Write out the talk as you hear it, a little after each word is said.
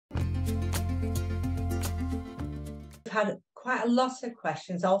had quite a lot of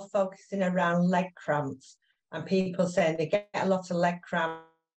questions, all focusing around leg cramps, and people saying they get a lot of leg cramps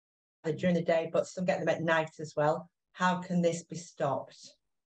during the day, but some get them at night as well. How can this be stopped?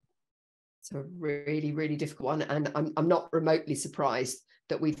 It's a really, really difficult one. And I'm not remotely surprised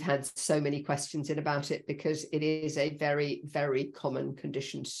that we've had so many questions in about it, because it is a very, very common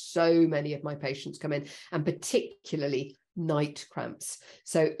condition. So many of my patients come in, and particularly night cramps.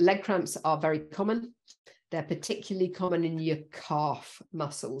 So leg cramps are very common. They're particularly common in your calf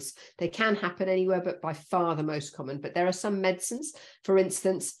muscles. They can happen anywhere, but by far the most common. But there are some medicines, for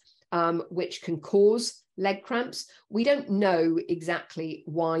instance, which can cause leg cramps. We don't know exactly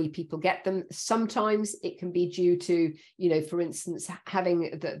why people get them. Sometimes it can be due to, for instance,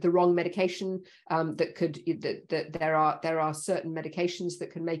 having the wrong medication. That there are certain medications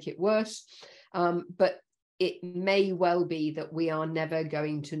that can make it worse. But it may well be that we are never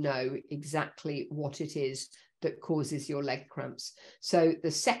going to know exactly what it is that causes your leg cramps. So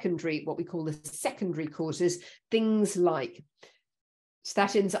what we call the secondary causes, things like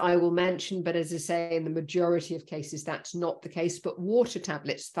statins I will mention, but as I say, in the majority of cases, that's not the case. But water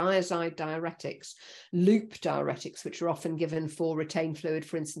tablets, thiazide diuretics, loop diuretics, which are often given for retained fluid,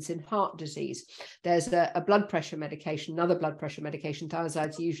 for instance, in heart disease. There's a blood pressure medication, another blood pressure medication.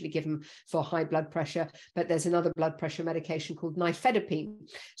 Thiazide's usually given for high blood pressure, but there's another blood pressure medication called nifedipine.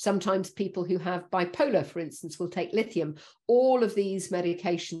 Sometimes people who have bipolar, for instance, will take lithium. All of these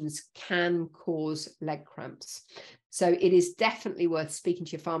medications can cause leg cramps. So it is definitely worth speaking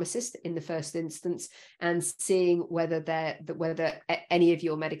to your pharmacist in the first instance and seeing whether any of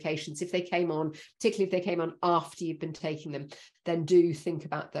your medications, if they came on, particularly if they came on after you've been taking them, then do think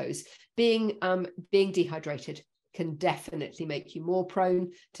about those. Being dehydrated can definitely make you more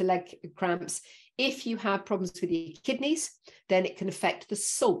prone to leg cramps. If you have problems with your kidneys, then it can affect the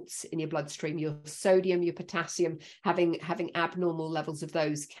salts in your bloodstream. Your sodium, your potassium, having abnormal levels of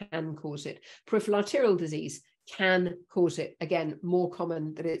those can cause it. Peripheral arterial disease can cause it. Again, more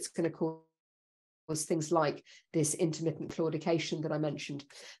common that it's going to cause things like this intermittent claudication that I mentioned.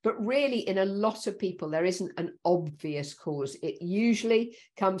 But really, in a lot of people, there isn't an obvious cause. It usually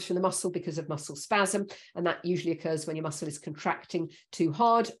comes from the muscle because of muscle spasm, and that usually occurs when your muscle is contracting too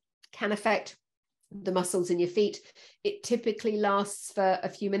hard, can affect the muscles in your feet. It typically lasts for a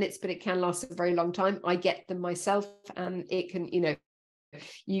few minutes, but it can last a very long time. I get them myself, and it can,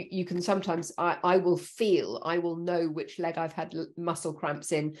 you can sometimes, I will know which leg I've had muscle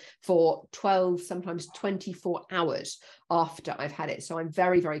cramps in for 12, sometimes 24 hours after I've had it. So I'm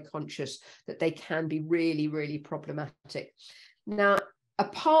very, very conscious that they can be really, really problematic. Now,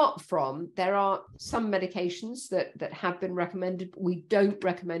 apart from, there are some medications that have been recommended, but we don't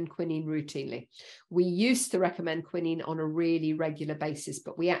recommend quinine routinely. We used to recommend quinine on a really regular basis,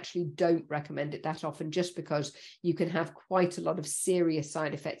 but we actually don't recommend it that often, just because you can have quite a lot of serious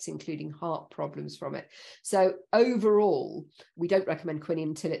side effects, including heart problems from it. So overall, we don't recommend quinine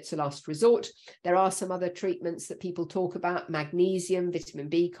until it's a last resort. There are some other treatments that people talk about, magnesium, vitamin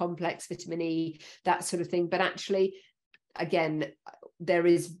B complex, vitamin E, that sort of thing. But actually, again, there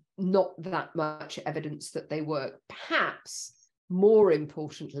is not that much evidence that they work. Perhaps more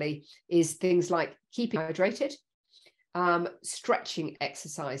importantly is things like keeping hydrated, stretching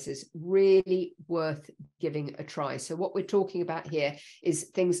exercises, really worth giving a try. So what we're talking about here is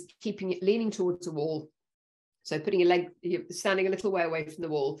things leaning towards a wall. So putting your leg, you're standing a little way away from the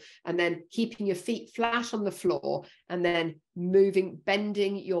wall, and then keeping your feet flat on the floor, and then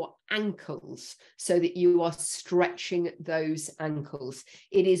bending your ankles so that you are stretching those ankles.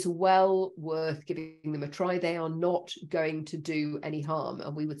 It is well worth giving them a try. They are not going to do any harm.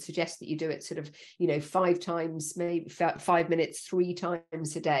 And we would suggest that you do it sort of, 5 times, maybe 5 minutes, 3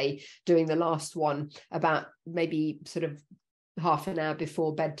 times a day, doing the last one about maybe sort of half an hour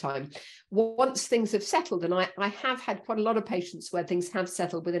before bedtime. Once things have settled, and I have had quite a lot of patients where things have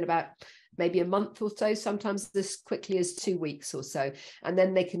settled within about maybe a month or so, sometimes as quickly as 2 weeks or so, and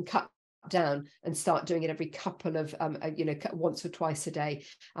then they can cut down and start doing it every couple of once or twice a day.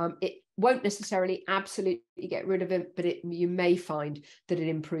 It won't necessarily absolutely get rid of it, but you may find that it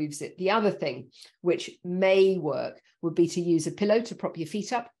improves it. The other thing which may work would be to use a pillow to prop your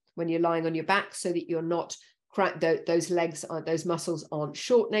feet up when you're lying on your back, so that you're not those muscles aren't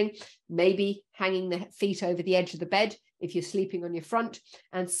shortening. Maybe hanging the feet over the edge of the bed if you're sleeping on your front.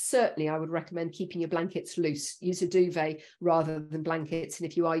 And certainly I would recommend keeping your blankets loose. Use a duvet rather than blankets. And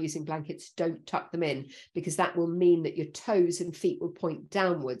if you are using blankets, don't tuck them in, because that will mean that your toes and feet will point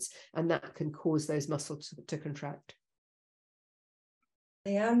downwards, and that can cause those muscles to contract.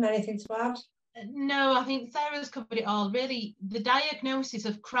 Leanne, anything to add? No, I think Sarah's covered it all. Really, the diagnosis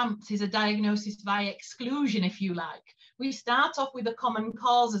of cramps is a diagnosis by exclusion, if you like. We start off with the common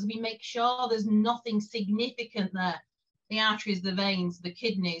causes. We make sure there's nothing significant there. The arteries, the veins, the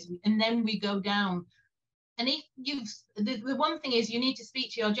kidneys, and then we go down. And if the one thing is you need to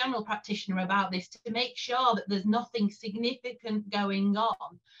speak to your general practitioner about this to make sure that there's nothing significant going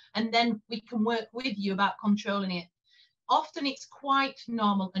on. And then we can work with you about controlling it. Often it's quite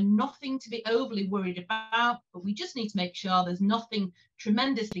normal and nothing to be overly worried about, but we just need to make sure there's nothing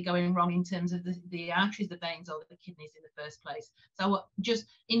tremendously going wrong in terms of the arteries, the veins, or the kidneys in the first place. So just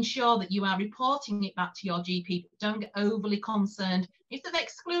ensure that you are reporting it back to your GP, but don't get overly concerned. If they've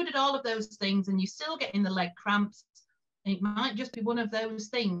excluded all of those things and you're still getting the leg cramps, it might just be one of those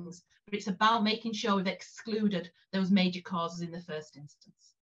things, but it's about making sure we've excluded those major causes in the first instance.